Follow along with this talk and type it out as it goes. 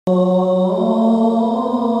أشهد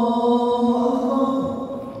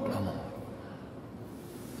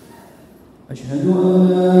أن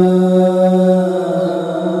لا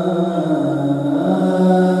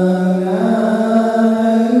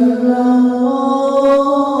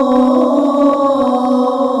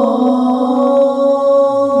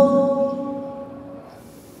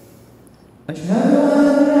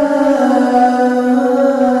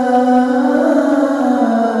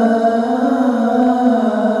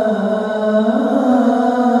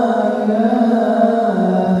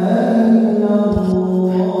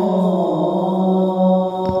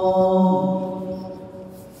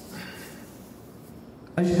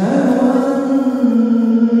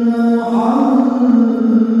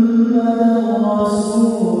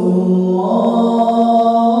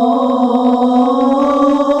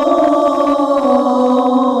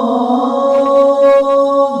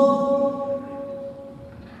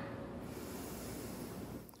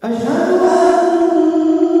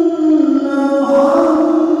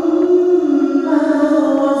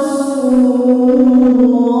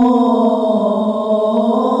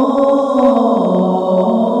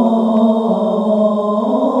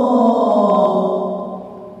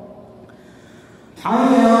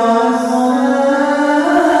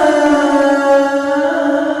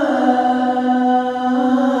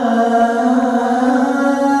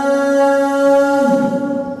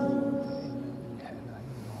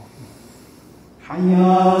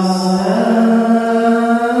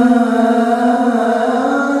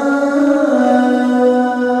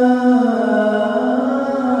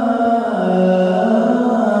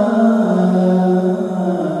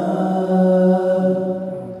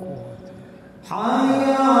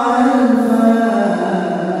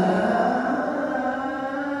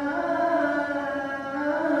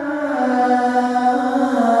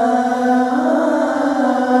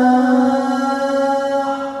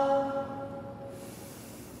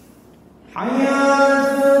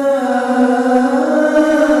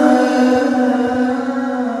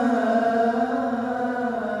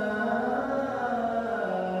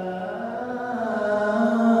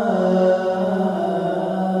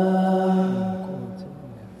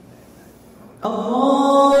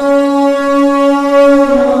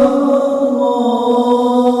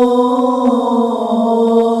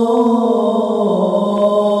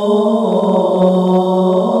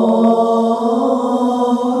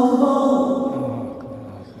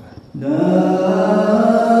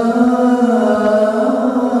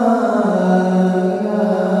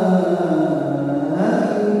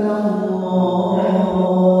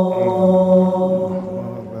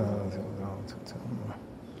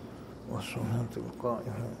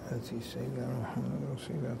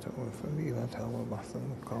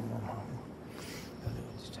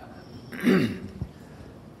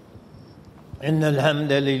إن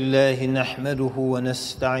الحمد لله نحمده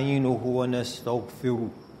ونستعينه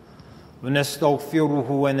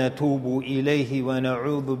ونستغفره ونتوب إليه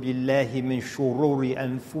ونعوذ بالله من شرور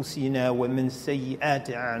أنفسنا ومن سيئات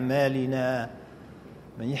أعمالنا.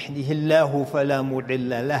 من يهده الله فلا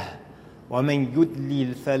مضل له ومن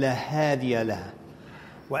يضلل فلا هادي له،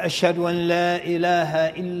 وأشهد أن لا إله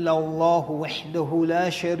إلا الله وحده لا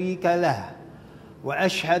شريك له،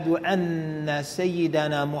 وأشهد أن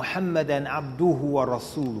سيدنا محمدًا عبده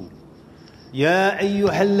ورسوله. يا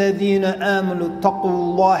أيها الذين آمنوا اتقوا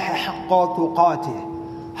الله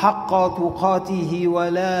حق تقاته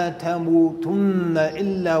ولا تموتن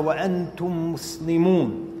إلا وأنتم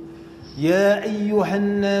مسلمون. يا أيها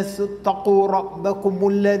الناس اتقوا ربكم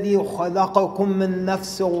الذي خلقكم من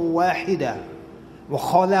نفس واحدة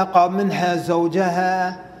وخلق منها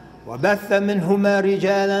زوجها وبث منهما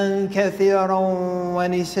رجالا كثيرا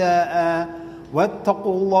ونساء،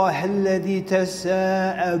 واتقوا الله الذي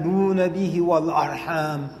تساءلون به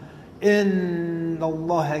والأرحام إن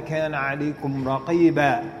الله كان عليكم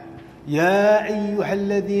رقيبا. يا أيها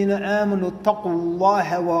الذين آمنوا اتقوا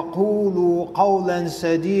الله وقولوا قولا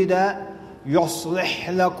سديدا يصلح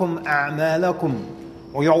لكم أعمالكم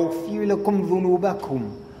ويغفر لكم ذنوبكم،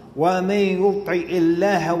 ومن يطع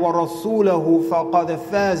الله ورسوله فقد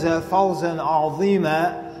فاز فوزا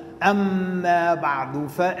عظيما. أما بعد،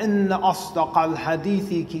 فإن أصدق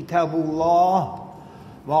الحديث كتاب الله،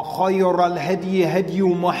 وخير الهدي هدي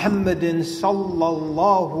محمد صلى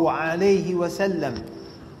الله عليه وسلم،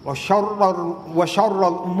 وشر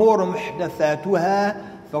الأمور محدثاتها،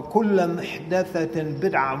 فكل محدثة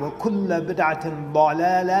بدعة وكل بدعة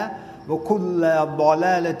ضلالة وكل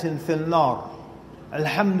ضلالة في النار.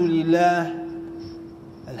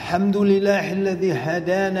 الحمد لله الذي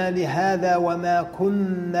هدانا لهذا وما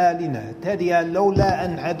كنا لنهتدي لولا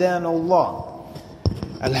أن هدانا الله.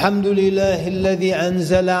 الحمد لله الذي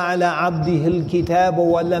أنزل على عبده الكتاب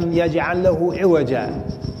ولم يجعل له عوجا.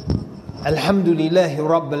 Alhamdulillahi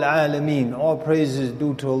Rabbil Alameen. All praise is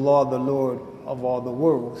due to Allah, the Lord of all the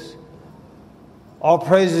worlds. All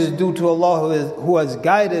praise is due to Allah who has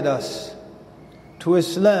guided us to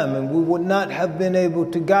Islam, and we would not have been able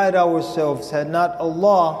to guide ourselves had not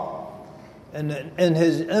Allah, in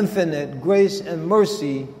His infinite grace and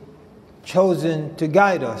mercy, chosen to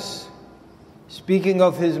guide us. Speaking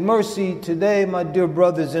of His mercy, today, my dear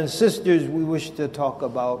brothers and sisters, we wish to talk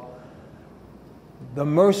about the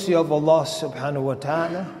mercy of Allah subhanahu wa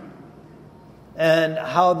ta'ala and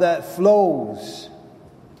how that flows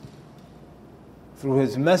through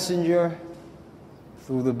His messenger,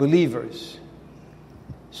 through the believers.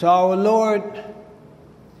 So our Lord,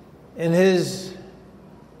 in His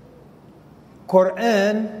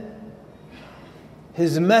Quran,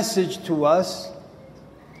 His message to us,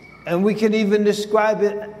 and we can even describe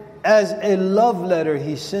it as a love letter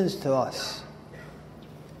He sends to us,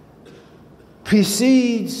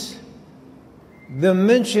 precedes the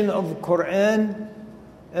mention of the Quran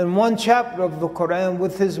in one chapter of the Quran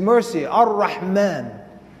with His mercy. Ar-Rahman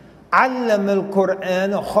علم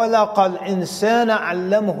القرآن خلق الإنسان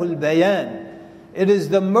علمه البيان. It is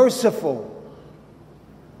the merciful.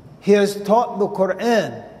 He has taught the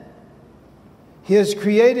Quran. He has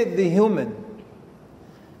created the human.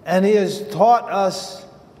 And He has taught us,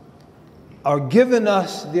 or given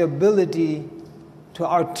us, the ability to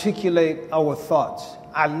articulate our thoughts.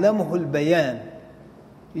 علمه البيان.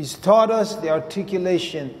 He's taught us the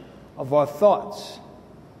articulation of our thoughts.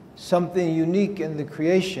 Something unique in the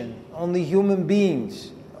creation. Only human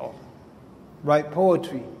beings write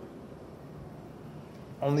poetry.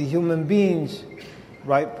 Only human beings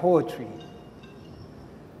write poetry.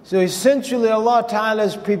 So essentially Allah Ta'ala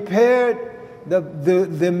has prepared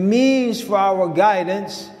the means for our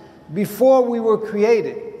guidance before we were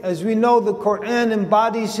created. As we know, the Quran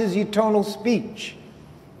embodies His eternal speech.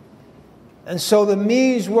 And so the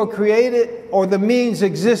means were created, or the means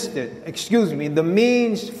existed, the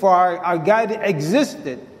means for our guidance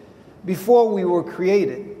existed before we were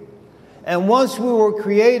created. And once we were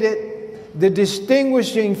created, the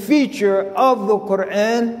distinguishing feature of the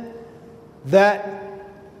Quran, that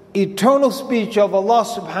eternal speech of Allah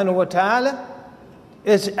subhanahu wa ta'ala,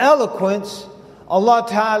 its eloquence, Allah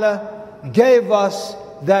Ta'ala gave us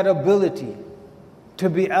that ability to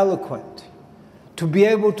be eloquent, to be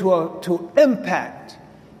able to impact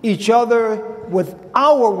each other with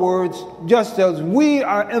our words, just as we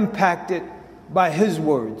are impacted by His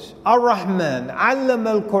words. Ar-Rahman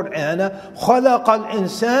allama al-Qur'ana khalaqa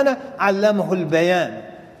al-insana allamahu al-bayan.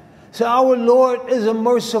 So our Lord is a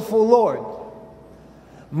merciful Lord.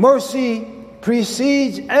 Mercy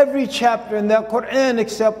precedes every chapter in that Quran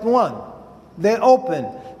except one. They open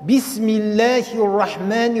Bismillahir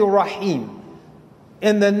Rahmanir Rahim,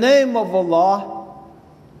 in the name of Allah.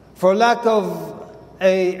 For lack of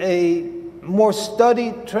a more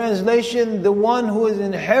studied translation, the one who is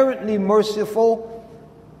inherently merciful,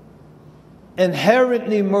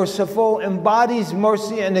 embodies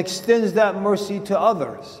mercy and extends that mercy to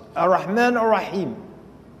others. Ar-Rahman Ar-Rahim.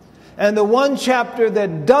 And the one chapter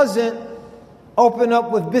that doesn't open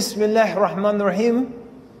up with Bismillahir Rahmanir Rahim,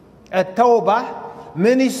 At-Tawbah,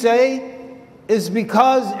 many say is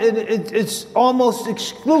because it's almost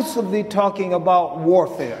exclusively talking about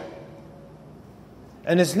warfare.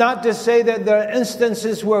 And it's not to say that there are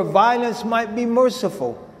instances where violence might be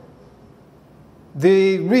merciful.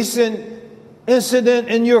 The recent incident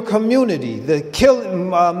in your community, the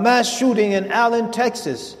mass shooting in Allen,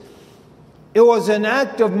 Texas, it was an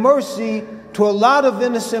act of mercy to a lot of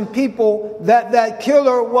innocent people that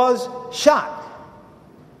killer was shot.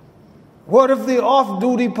 What if the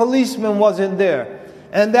off-duty policeman wasn't there,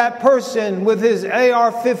 and that person with his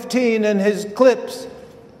AR-15 and his clips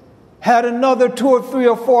had another 2 or 3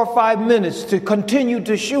 or 4 or 5 minutes to continue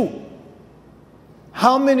to shoot?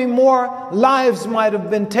 How many more lives might have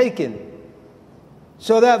been taken?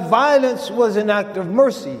 So that violence was an act of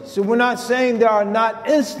mercy. So we're not saying there are not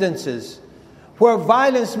instances where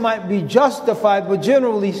violence might be justified, but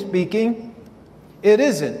generally speaking, it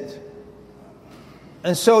isn't.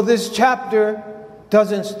 And so this chapter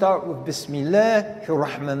doesn't start with Bismillahir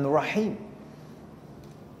Rahmanir Rahim,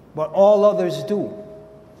 but all others do.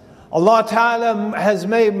 Allah Ta'ala has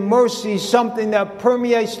made mercy something that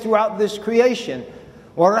permeates throughout this creation.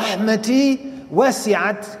 وَرَحْمَتِي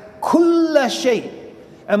وَسِعَتْ كُلَّ شَيْءٍ.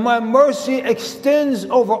 And my mercy extends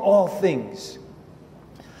over all things.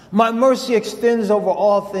 My mercy extends over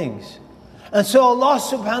all things. And so Allah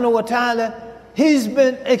subhanahu wa ta'ala, He's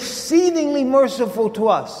been exceedingly merciful to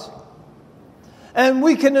us. And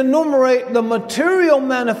we can enumerate the material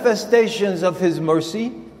manifestations of His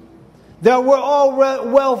mercy, that we're all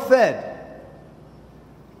well fed.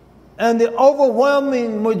 And the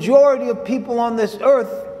overwhelming majority of people on this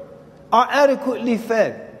earth are adequately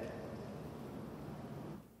fed.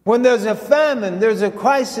 When there's a famine, there's a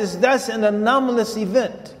crisis, that's an anomalous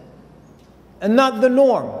event and not the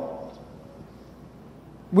norm.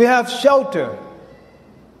 We have shelter.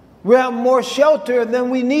 We have more shelter than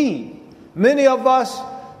we need. Many of us,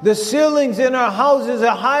 the ceilings in our houses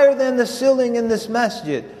are higher than the ceiling in this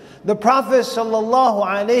masjid. The Prophet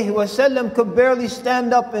ﷺ could barely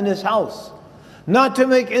stand up in his house. Not to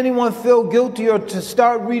make anyone feel guilty or to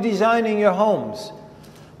start redesigning your homes,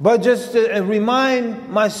 but just to remind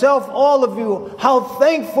myself, all of you, how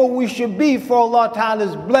thankful we should be for Allah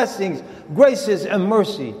Ta'ala's blessings, graces and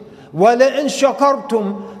mercy. وَلَئِن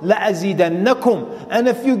شَكَرْتُمْ لَأَزِيدَنَّكُمْ. And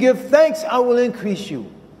if you give thanks, I will increase you.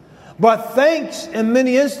 But thanks in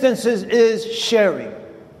many instances is sharing.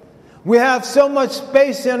 We have so much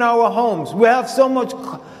space in our homes. We have so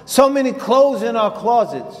many clothes in our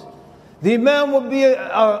closets. The Imam would be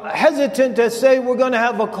hesitant to say we're going to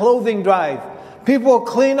have a clothing drive. People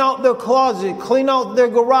clean out their closet, clean out their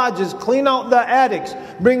garages, clean out their attics,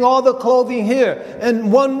 bring all the clothing here. In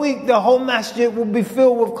 1 week, the whole masjid will be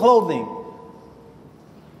filled with clothing.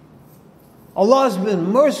 Allah has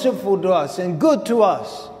been merciful to us and good to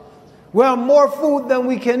us. We have more food than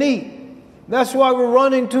we can eat. That's why we're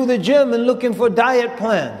running to the gym and looking for diet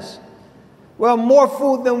plans. We have more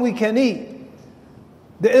food than we can eat.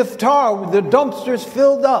 The iftar, the dumpsters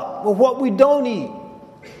filled up with what we don't eat.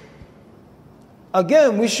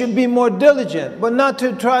 Again, we should be more diligent, but not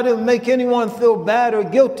to try to make anyone feel bad or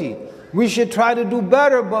guilty. We should try to do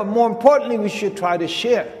better, but more importantly, we should try to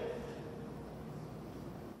share.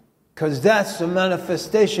 Because that's the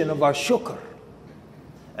manifestation of our shukr.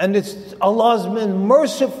 And Allah's been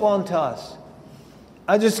merciful unto us.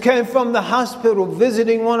 I just came from the hospital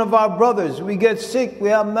visiting one of our brothers. We get sick, we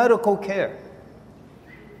have medical care.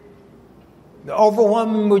 The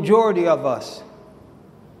overwhelming majority of us.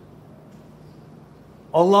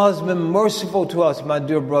 Allah has been merciful to us, my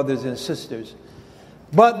dear brothers and sisters.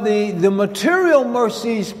 But the material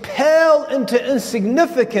mercies pale into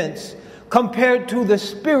insignificance compared to the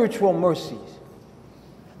spiritual mercies.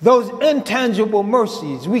 Those intangible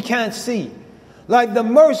mercies we can't see. Like the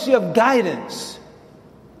mercy of guidance.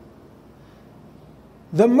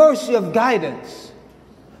 The mercy of guidance.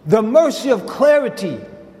 The mercy of clarity.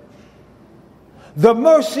 The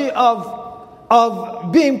mercy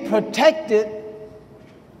of being protected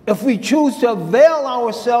if we choose to avail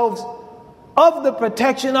ourselves of the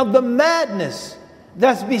protection of the madness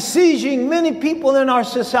that's besieging many people in our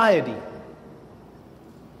society.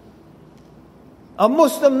 A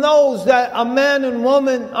Muslim knows that a man and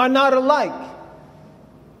woman are not alike.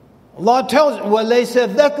 Allah tells us, وَلَيْسَ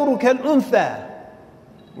الذَّكَرُ كَالْأُنثَى.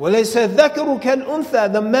 وَلَيْسَ الذَّكَرُ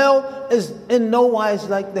كَالْأُنثَى. The male is in no wise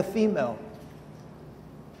like the female.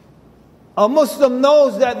 A Muslim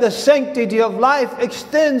knows that the sanctity of life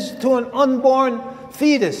extends to an unborn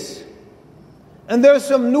fetus. And there are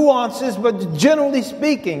some nuances, but generally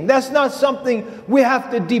speaking, that's not something we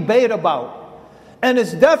have to debate about. And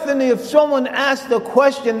it's definitely, if someone asked a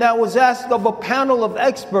question that was asked of a panel of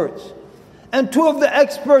experts, and two of the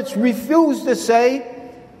experts refused to say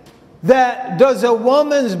that does a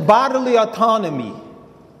woman's bodily autonomy,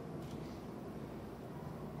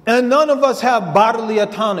 and none of us have bodily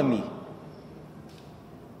autonomy,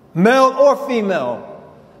 male or female,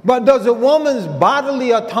 but does a woman's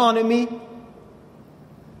bodily autonomy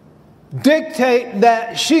dictate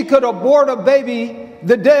that she could abort a baby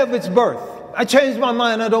the day of its birth? I changed my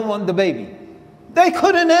mind, I don't want the baby. They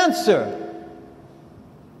couldn't answer.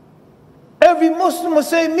 Every Muslim will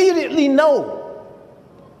say immediately no.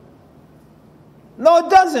 No, it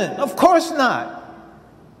doesn't. Of course not.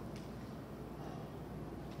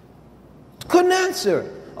 Couldn't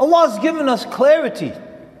answer. Allah's given us clarity.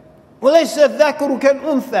 وَلَيْسَ الذَّكَرُ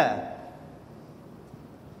كَالْأُنثَى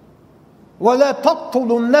وَلَا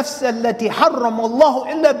تَقْتُلُوا النَّفْسَ الَّتِي حَرَّمَ اللَّهُ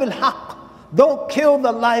إِلَّا بِالْحَقِّ. Don't kill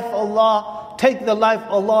the life Allah, take the life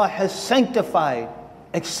Allah has sanctified,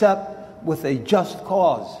 except with a just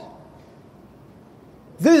cause.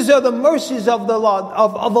 These are the mercies of the Lord,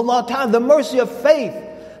 of Allah Ta'ala, the mercy of faith.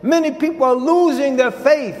 Many people are losing their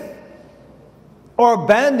faith or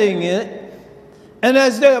abandoning it. And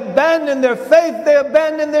as they abandon their faith, they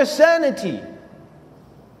abandon their sanity.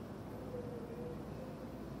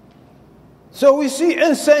 So we see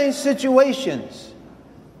insane situations.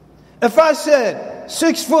 If I said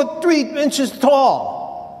 6'3"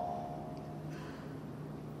 tall,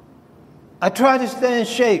 I try to stay in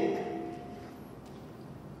shape.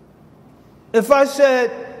 If I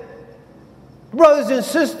said, brothers and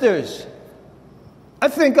sisters, I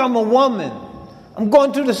think I'm a woman, I'm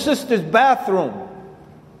going to the sister's bathroom.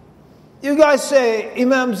 You guys say,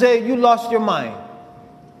 Imam Zaid, you lost your mind.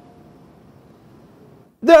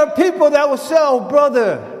 There are people that will say, oh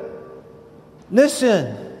brother,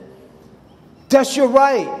 listen, that's your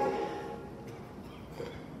right.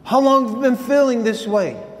 How long have you been feeling this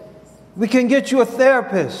way? We can get you a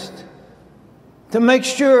therapist to make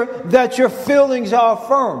sure that your feelings are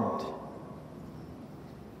affirmed.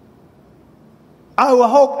 I will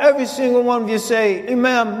hope every single one of you say,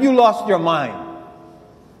 Imam, you lost your mind.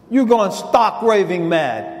 You're going stark raving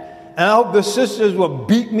mad. And I hope the sisters will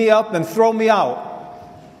beat me up and throw me out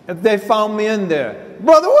if they found me in there.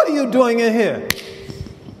 Brother, what are you doing in here?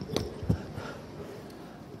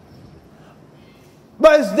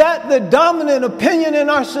 But is that the dominant opinion in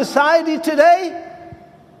our society today?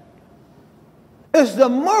 It's the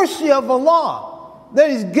mercy of Allah that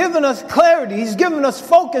He's given us clarity, He's given us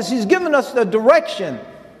focus, He's given us the direction.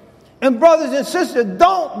 And brothers and sisters,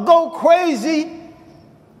 don't go crazy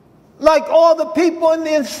like all the people in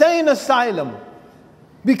the insane asylum.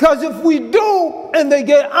 Because if we do and they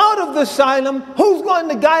get out of the asylum, who's going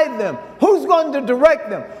to guide them? Who's going to direct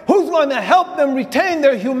them? Who's going to help them retain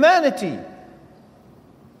their humanity?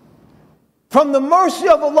 From the mercy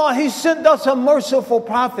of Allah, He sent us a merciful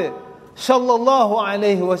prophet, sallallahu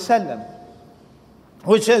alayhi wasallam,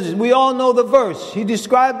 which, as we all know the verse, he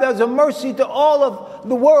described as a mercy to all of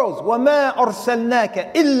the worlds. وَمَا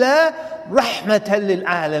أَرْسَلْنَاكَ إِلَّا رَحْمَةً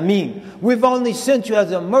لِلْعَالَمِينَ. We've only sent you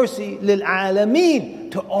as a mercy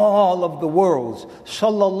لِلْعَالَمِينَ, to all of the worlds,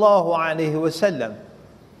 sallallahu alayhi wasallam.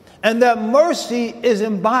 And that mercy is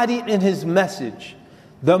embodied in His message.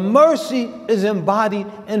 The mercy is embodied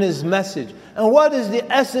in His message. And what is the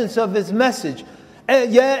essence of His message?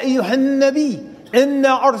 يَا أَيُّهَا النَّبِيُّ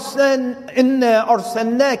إِنَّا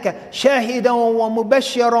أَرْسَلْنَاكَ شَاهِدًا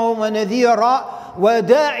وَمُبَشِّرًا وَنَذِيرًا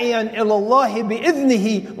وَدَاعِيًا إِلَى اللَّهِ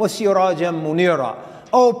بِإِذْنِهِ وَسِرَاجًا مُنِيرًا.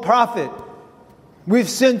 O Prophet, we've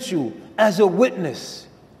sent you as a witness.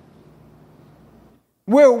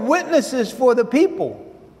 We're witnesses for the people.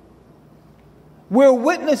 We're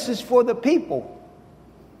witnesses for the people.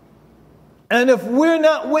 And if we're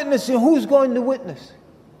not witnessing, who's going to witness?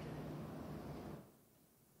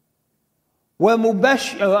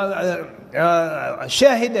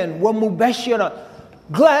 شاهدا ومبشرا,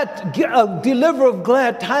 a deliverer of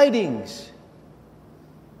glad tidings.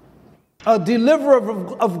 A deliverer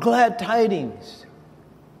of glad tidings.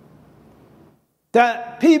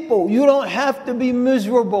 That people, you don't have to be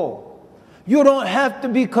miserable. You don't have to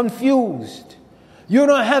be confused. You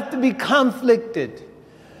don't have to be conflicted.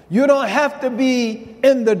 You don't have to be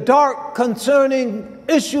in the dark concerning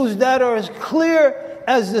issues that are as clear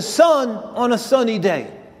as the sun on a sunny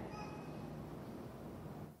day.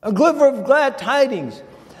 A glimmer of glad tidings.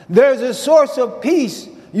 There's a source of peace.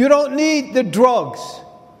 You don't need the drugs.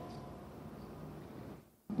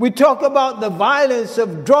 We talk about the violence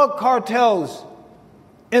of drug cartels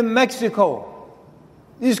in Mexico.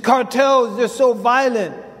 These cartels, they're so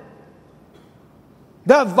violent.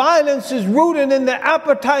 That violence is rooted in the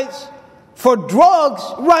appetites for drugs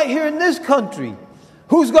right here in this country.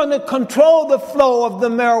 Who's going to control the flow of the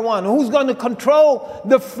marijuana? Who's going to control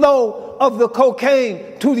the flow of the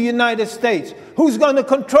cocaine to the United States? Who's going to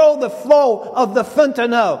control the flow of the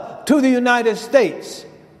fentanyl to the United States?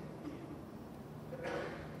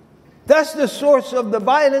 That's the source of the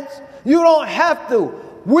violence. You don't have to.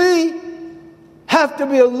 We have to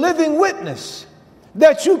be a living witness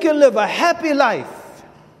that you can live a happy life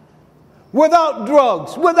without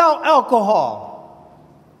drugs, without alcohol.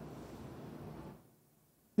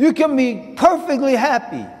 You can be perfectly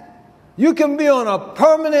happy. You can be on a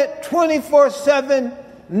permanent 24/7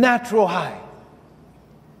 natural high.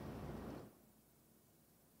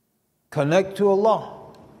 Connect to Allah.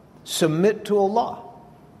 Submit to Allah.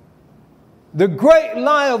 The great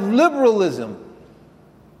lie of liberalism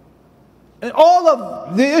and all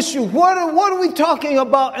of the issues. What are we talking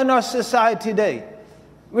about in our society today?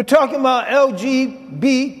 We're talking about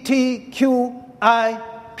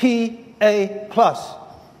LGBTQIA+.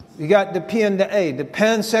 You got the P and the A, the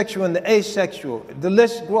pansexual and the asexual. The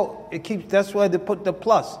list grows. It keeps. That's why they put the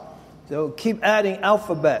plus. So keep adding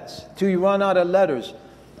alphabets till you run out of letters.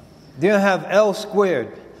 Then have L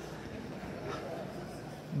squared.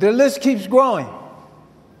 The list keeps growing.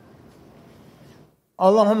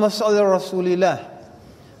 Allahumma salli Rasulillah.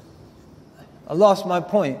 I lost my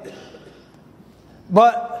point.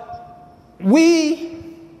 But we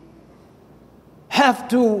have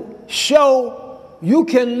to show you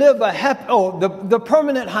can live a happy, the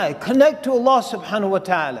permanent high. Connect to Allah subhanahu wa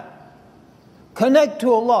ta'ala. Connect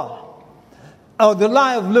to Allah. Oh, the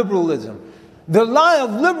lie of liberalism. The lie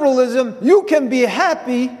of liberalism, you can be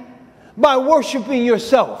happy by worshiping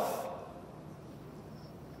yourself.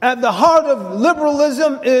 At the heart of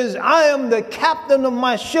liberalism is, I am the captain of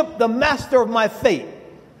my ship, the master of my fate.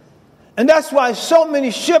 And that's why so many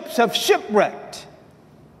ships have shipwrecked.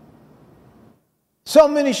 So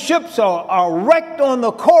many ships are wrecked on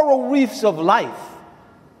the coral reefs of life.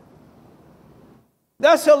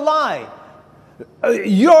 That's a lie.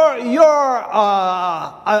 Your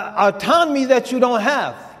autonomy that you don't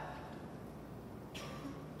have.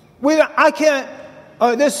 I can't.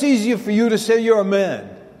 That's easier for you to say you're a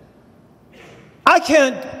man. I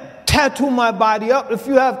can't tattoo my body up. If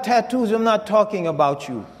you have tattoos, I'm not talking about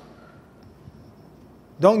you.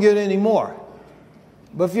 Don't get any more.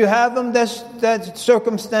 But if you have them, that's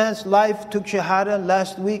circumstance. Life took shahada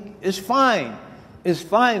last week. It's fine. It's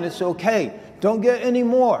fine. It's okay. Don't get any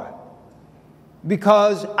more.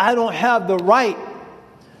 Because I don't have the right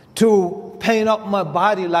to paint up my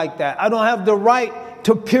body like that. I don't have the right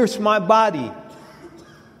to pierce my body.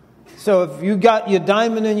 So if you got your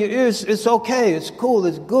diamond in your ears, it's okay. It's cool.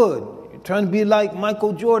 It's good. You're trying to be like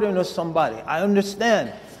Michael Jordan or somebody. I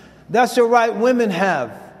understand. That's the right women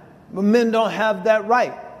have. But men don't have that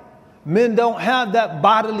right. Men don't have that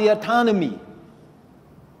bodily autonomy.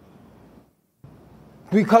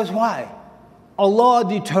 Because why? Allah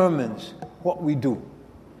determines what we do.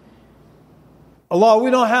 Allah, we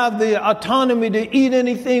don't have the autonomy to eat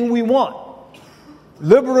anything we want.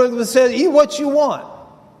 Liberalism says, eat what you want.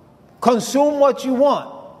 Consume what you want.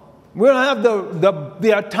 We don't have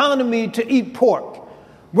the autonomy to eat pork.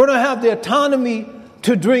 We don't have the autonomy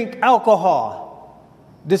to drink alcohol.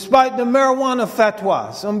 Despite the marijuana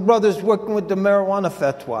fatwa. Some brothers working with the marijuana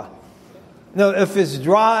fatwa. Now, if it's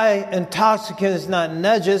dry, intoxicant, it's not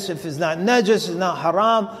najis. If it's not najis, it's not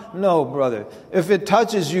haram. No, brother. If it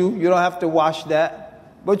touches you, you don't have to wash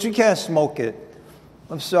that. But you can't smoke it.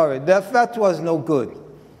 I'm sorry. That fatwa is no good.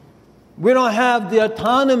 We don't have the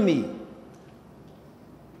autonomy.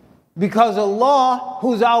 Because Allah,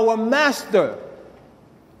 who's our master,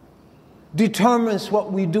 determines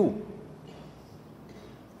what we do.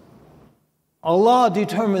 Allah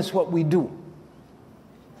determines what we do.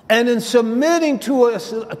 And in submitting to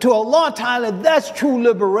Allah Ta'ala, that's true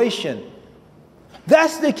liberation.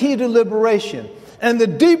 That's the key to liberation. And the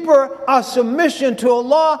deeper our submission to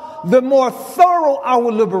Allah, the more thorough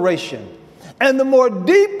our liberation. And the more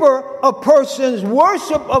deeper a person's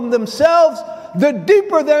worship of themselves, the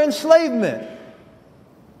deeper their enslavement.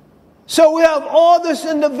 So we have all this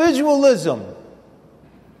individualism.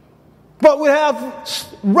 But we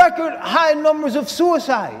have record high numbers of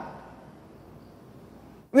suicide.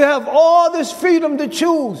 We have all this freedom to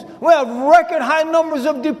choose. We have record high numbers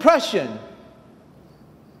of depression.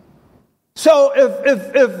 So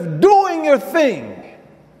if doing your thing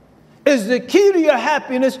is the key to your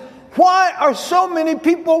happiness, why are so many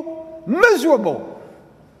people miserable?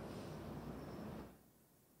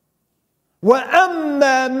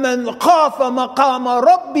 وَأَمَّا مَنْ خَافَ مَقَامَ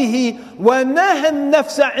رَبِّهِ وَنَهَى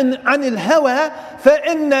النَّفْسَ عَنِ الْهَوَى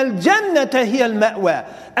فَإِنَّ الْجَنَّةَ هِيَ الْمَأْوَى.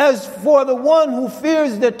 As for the one who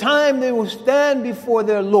fears the time they will stand before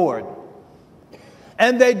their Lord,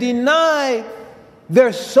 and they deny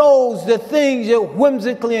their souls the things it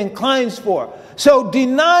whimsically inclines for. So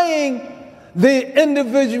denying the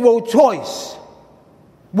individual choice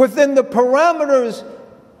within the parameters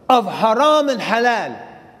of haram and halal.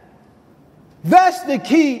 That's the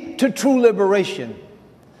key to true liberation.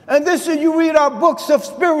 And this is, you read our books of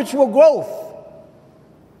spiritual growth.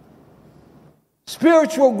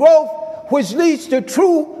 Spiritual growth which leads to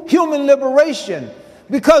true human liberation.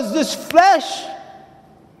 Because this flesh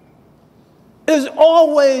is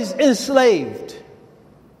always enslaved.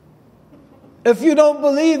 If you don't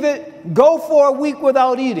believe it, go for a week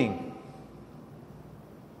without eating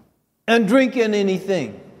and drinking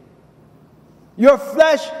anything. Your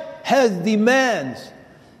flesh has demands.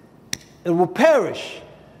 It will perish.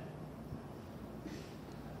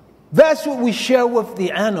 That's what we share with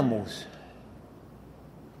the animals.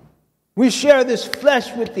 We share this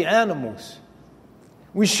flesh with the animals.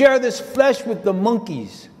 We share this flesh with the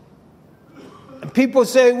monkeys. And people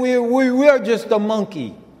say we are just a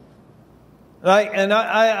monkey. Right? And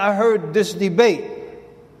I heard this debate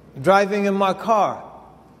driving in my car.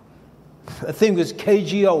 I think it was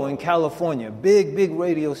KGO in California, big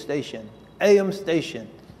radio station, AM station.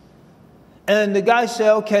 And the guy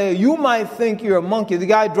said, okay, you might think you're a monkey. The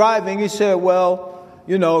guy driving, he said, well,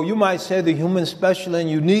 you might say the human's special and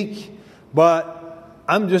unique, but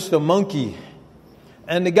I'm just a monkey.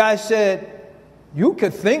 And the guy said, You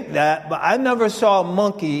could think that, but I never saw a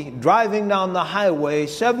monkey driving down the highway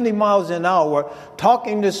 70 miles an hour,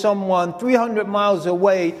 talking to someone 300 miles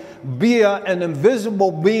away via an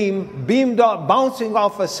invisible beam, beamed up, bouncing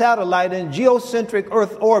off a satellite in geocentric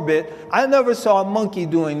Earth orbit. I never saw a monkey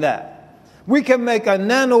doing that. We can make a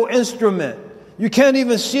nano instrument. You can't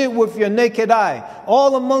even see it with your naked eye.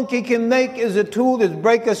 All a monkey can make is a tool that's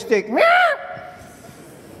break a stick.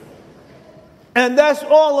 And that's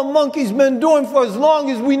all a monkey's been doing for as long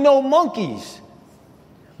as we know monkeys.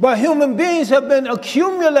 But human beings have been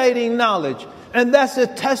accumulating knowledge, and that's a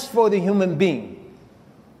test for the human being.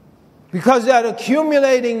 Because that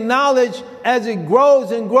accumulating knowledge, as it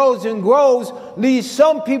grows and grows and grows, leads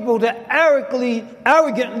some people to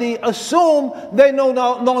arrogantly assume they no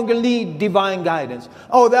longer need divine guidance.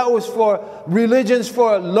 Oh, that was for religions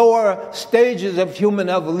for lower stages of human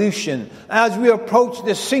evolution. As we approach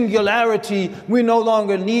the singularity, we no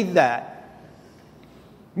longer need that.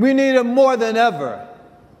 We need it more than ever.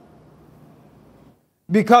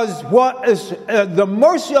 Because what is the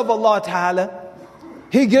mercy of Allah Ta'ala,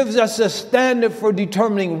 He gives us a standard for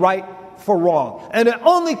determining right for wrong. And it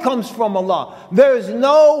only comes from Allah. There is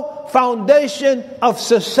no foundation of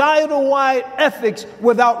societal-wide ethics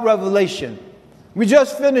without revelation. We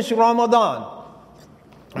just finished Ramadan.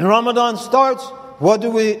 And Ramadan starts,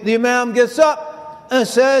 the Imam gets up and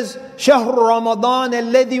says, شهر رمضان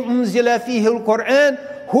الذي أنزل فيه القرآن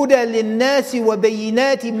هدى للناس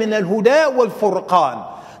وبينات من الهدى والفرقان.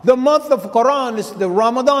 The month of Quran is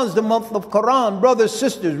Ramadan is the month of Quran. Brothers,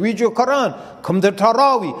 sisters, read your Quran. Come to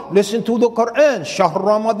Taraweeh. Listen to the Quran. شهر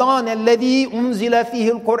رمضان الذي أنزل فيه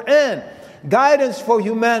القرآن. Guidance for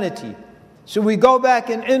humanity. So we go back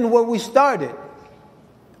and end where we started.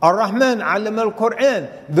 Ar-Rahman alam al-Quran.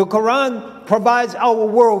 The Quran provides our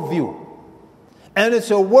worldview. And it's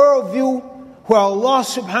a worldview where Allah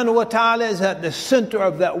subhanahu wa ta'ala is at the center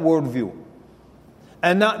of that worldview.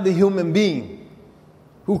 And not the human being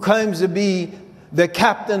who claims to be the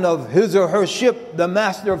captain of his or her ship, the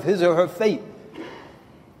master of his or her fate.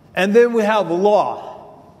 And then we have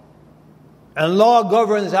law. And law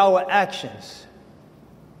governs our actions.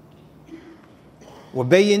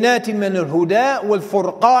 وَبَيِّنَاتٍ مِّنَ الْهُدَى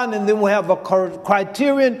وَالْفُرْقَانِ. And then we have a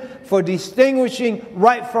criterion for distinguishing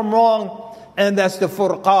right from wrong, and that's the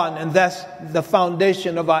Furqan, and that's the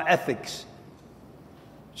foundation of our ethics,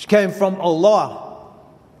 which came from Allah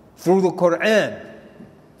through the Quran.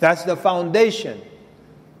 That's the foundation.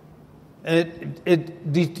 And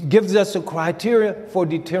it gives us a criteria for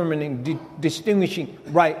determining, distinguishing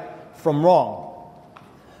right from wrong.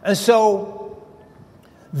 And so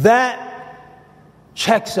that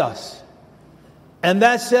checks us. And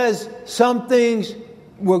that says some things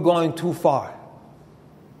we're going too far.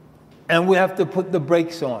 And we have to put the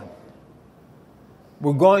brakes on.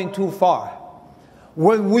 We're going too far.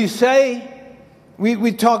 When we say,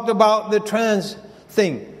 we talked about the trans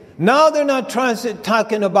thing. Now they're not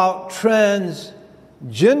talking about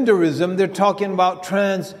transgenderism, they're talking about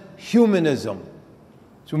transhumanism.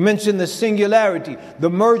 So we mentioned the singularity, the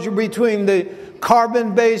merger between the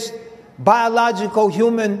carbon-based biological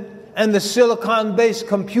human and the silicon-based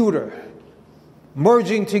computer,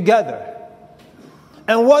 merging together.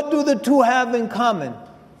 And what do the two have in common?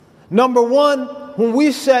 Number one, when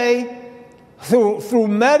we say through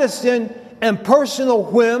medicine and personal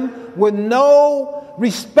whim, with no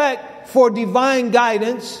respect for divine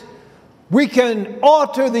guidance, we can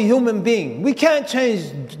alter the human being. We can't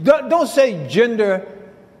change, don't say gender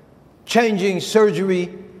changing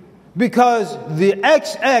surgery, because the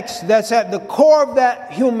XX that's at the core of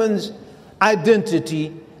that human's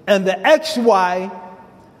identity, and the XY,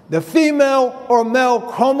 the female or male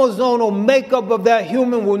chromosomal makeup of that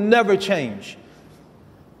human, will never change.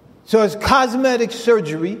 So it's cosmetic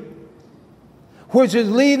surgery, which is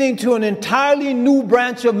leading to an entirely new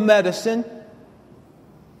branch of medicine.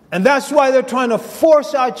 And that's why they're trying to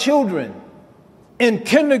force our children in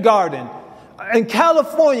kindergarten. In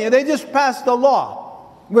California, they just passed a law.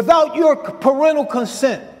 Without your parental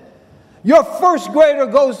consent, your first grader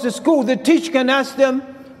goes to school, the teacher can ask them,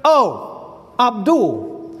 "Oh,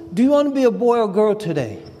 Abdul, do you want to be a boy or girl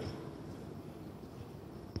today?"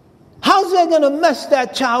 How's that going to mess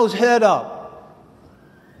that child's head up?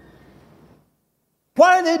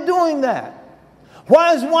 Why are they doing that?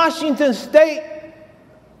 Why is Washington State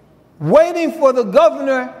waiting for the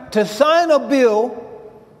governor to sign a bill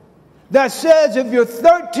that says if you're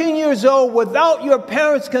 13 years old without your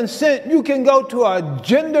parents' consent, you can go to a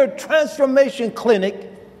gender transformation clinic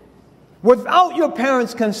without your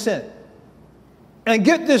parents' consent and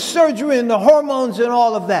get this surgery and the hormones and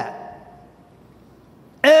all of that?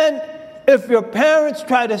 And If your parents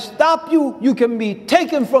try to stop you, you can be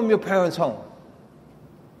taken from your parents' home.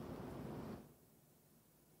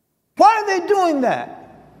 Why are they doing that?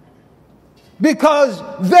 Because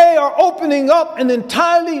they are opening up an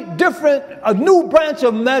entirely different, a new branch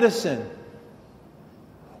of medicine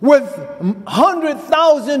with $100,000,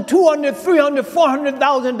 $200,000, $300,000,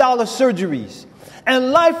 $400,000 surgeries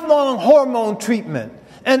and lifelong hormone treatment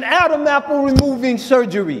and Adam apple removing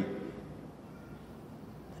surgery.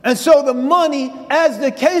 And so the money, as the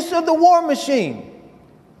case of the war machine,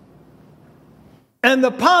 and the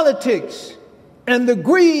politics and the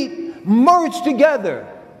greed merge together.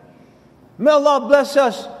 May Allah bless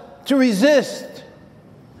us to resist,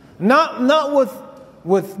 not with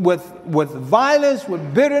violence,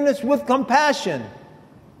 with bitterness, with compassion,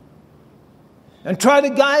 and try to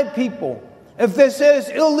guide people. If they say it's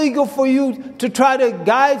illegal for you to try to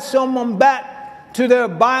guide someone back to their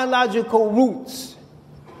biological roots,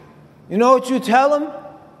 you know what you tell them?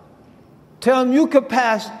 Tell them you can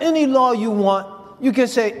pass any law you want, you can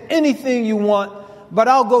say anything you want, but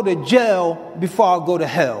I'll go to jail before I'll go to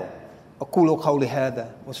hell. أقول قولي هذا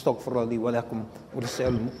واستغفر لي ولكم ولسائر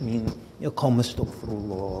المؤمنين يا قوم استغفروا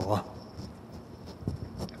الله.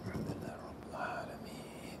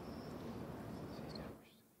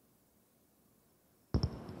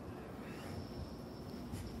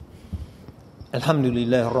 الحمد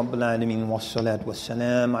لله رب العالمين والصلاة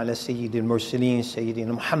والسلام على سيد المرسلين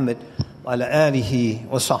سيدنا محمد وعلى آله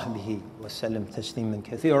وصحبه وسلم تسليما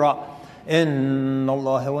كثيرا. إن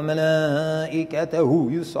الله وملائكته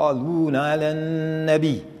يصلون على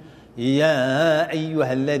النبي يا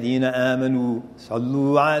أيها الذين آمنوا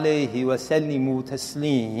صلوا عليه وسلموا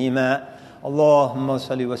تسليما. اللهم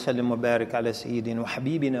صل وسلم وبارك على سيدنا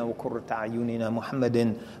وحبيبنا وقرة أعيننا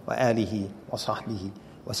محمد وآله وصحبه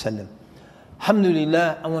وسلم.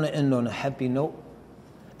 Alhamdulillah, I want to end on a happy note.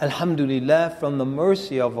 Alhamdulillah, from the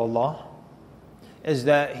mercy of Allah is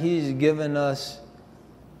that He's given us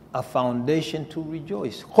a foundation to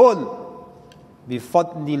rejoice. قُلْ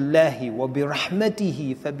بِفَضْلِ اللَّهِ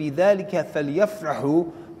وَبِرَحْمَتِهِ فَبِذَلِكَ فَلْيَفْرَحُوا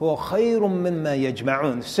هُوَ خَيْرٌ مِّمَّا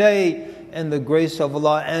يَجْمَعُونَ. Say, in the grace of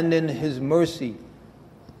Allah and in His mercy.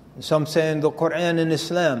 Some say in the Quran and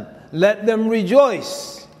Islam, let them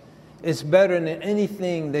rejoice. It's better than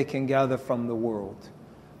anything they can gather from the world.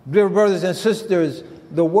 Dear brothers and sisters,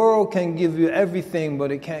 the world can give you everything,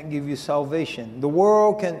 but it can't give you salvation. The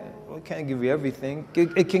world can't give you everything.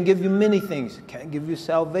 It can give you many things. It can't give you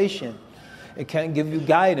salvation. It can't give you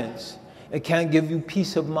guidance. It can't give you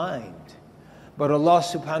peace of mind. But Allah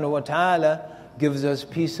subhanahu wa ta'ala gives us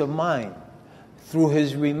peace of mind through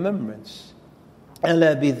His remembrance.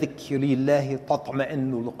 أَلَا بِذِكْرِ اللَّهِ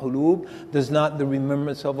تَطْمَئِنُّ الْقُلُوبِ. Does not the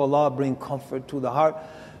remembrance of Allah bring comfort to the heart?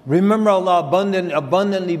 Remember Allah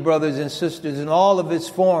abundantly, brothers and sisters, in all of its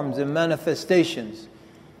forms and manifestations.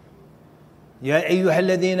 يَا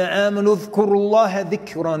أَيُّهَا الَّذِينَ آمَنُوا اذْكُرُوا اللَّهَ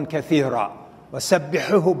ذِكْرًا كَثِيرًا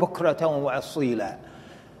وَسَبِّحُوهُ بُكْرَةً وَأَصِيلًا.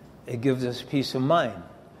 It gives us peace of mind.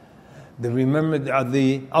 Allah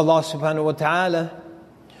subhanahu wa ta'ala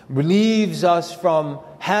relieves us from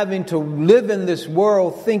having to live in this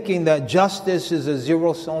world thinking that justice is a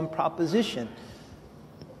zero-sum proposition.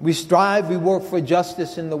 We strive, we work for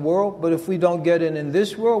justice in the world, but if we don't get it in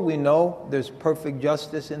this world, we know there's perfect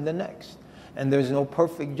justice in the next. And there's no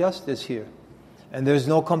perfect justice here. And there's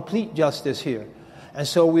no complete justice here. And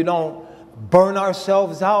so we don't burn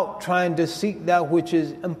ourselves out trying to seek that which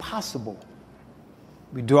is impossible.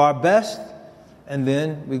 We do our best, and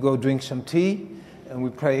then we go drink some tea, and we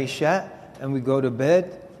pray Isha, and we go to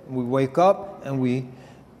bed, and we wake up, and we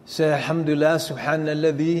say, Alhamdulillah,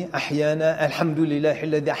 Subhanalladhi ahyana, Alhamdulillah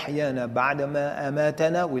alladhi ahyana, ba'dama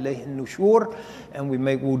amatana, wa ilayhi nushur, and we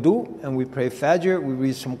make wudu, and we pray Fajr, we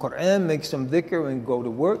read some Quran, make some dhikr, and go to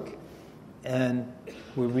work, and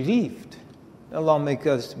we're relieved. Allah make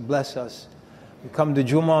us, bless us. We come to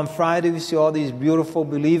Jummah on Friday, we see all these beautiful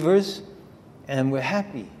believers, and we're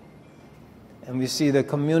happy. And we see the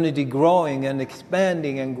community growing and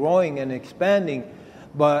expanding and growing and expanding.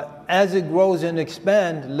 But as it grows and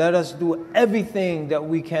expands, let us do everything that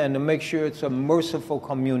we can to make sure it's a merciful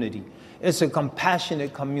community. It's a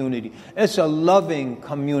compassionate community. It's a loving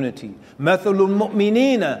community. مَثَلُ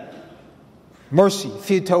الْمُؤْمِنِينَ mercy.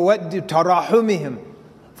 فِي تَرَاحُمِهِمْ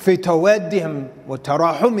في تودهم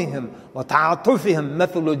وتراحمهم وتعاطفهم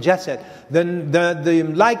مثل الجسد. Then the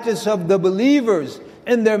likeness of the believers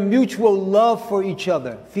in their mutual love for each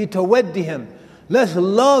other. في تودهم. Let's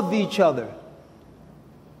love each other.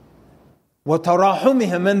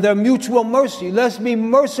 وتراحمهم, and their mutual mercy. Let's be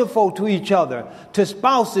merciful to each other, to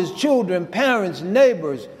spouses, children, parents,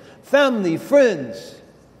 neighbors, family, friends.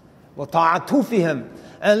 وتعاطفهم,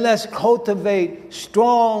 And let's cultivate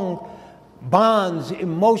strong bonds,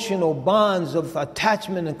 emotional bonds of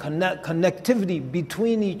attachment and connectivity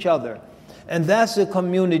between each other. And that's a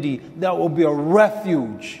community that will be a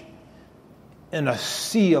refuge in a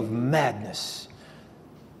sea of madness.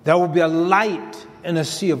 That will be a light in a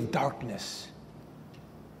sea of darkness.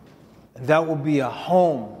 And that will be a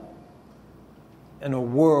home in a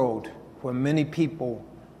world where many people,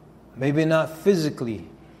 maybe not physically,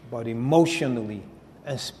 but emotionally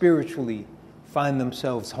and spiritually, find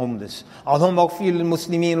themselves homeless. اللهم اغفر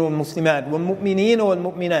للمسلمين والمسلمات والمؤمنين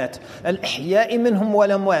والمؤمنات الأحياء منهم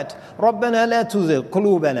والأموات. ربنا لا تزغ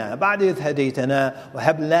قلوبنا بعد إذ هديتنا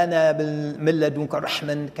وهب لنا من لدنك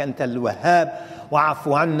رحمة إنك أنت الوهاب. واعف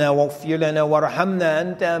عنا واغفر لنا وارحمنا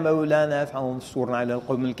أنت مولانا فانصرنا على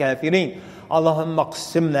القوم الكافرين. اللهم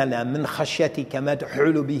اقسم لنا من خشيتك ما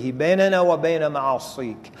تحول به بيننا وبين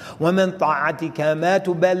معاصيك، ومن طاعتك ما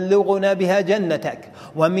تبلغنا بها جنتك،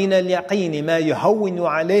 ومن اليقين ما يهون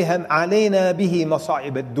علينا به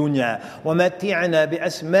مصائب الدنيا، ومتعنا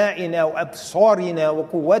بأسماعنا وأبصارنا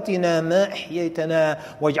وقوتنا ما أحييتنا،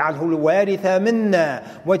 واجعله الوارث منا،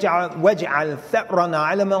 واجعل ثأرنا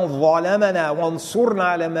على من ظلمنا، وانصرنا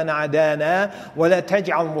على من عادانا، ولا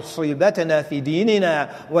تجعل مصيبتنا في ديننا،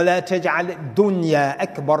 ولا تجعل الدنيا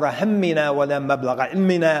أكبر همنا ولا مبلغ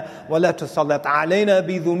علمنا، ولا تسلط علينا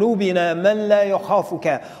بذنوبنا من لا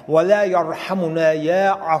يخافك ولا يرحمنا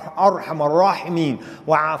يا أرحم الراحمين.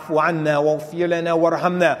 واعف عنا واغفر لنا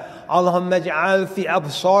وارحمنا. اللهم اجعل في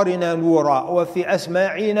أبصارنا نورا، وفي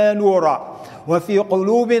أسماعنا نورا، وفي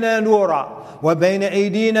قلوبنا نورا، وبين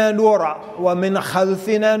أيدينا نورا، ومن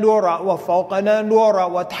خلفنا نورا، وفوقنا نورا،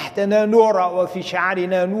 وتحتنا نورا، وفي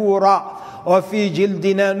شعرنا نورا، وفي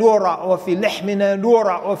جلدنا نورا، وفي لحمنا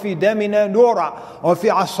نورا، وفي دمنا نورا، وفي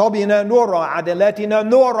عصبنا نورا، وعضلاتنا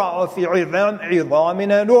نورا، وفي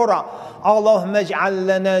عظامنا نورا. اللهم اجعل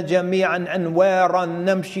لنا جميعا أنوارا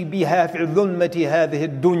نمشي بها في ظلمة هذه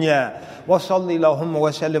الدنيا. وصل اللهم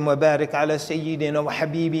وسلم وبارك على سيدنا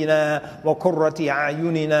وحبيبنا وقرة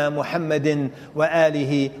أعيننا محمد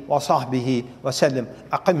وآله وصحبه وسلم.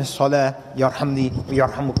 أقم الصلاة يرحمني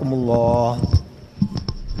ويرحمكم الله.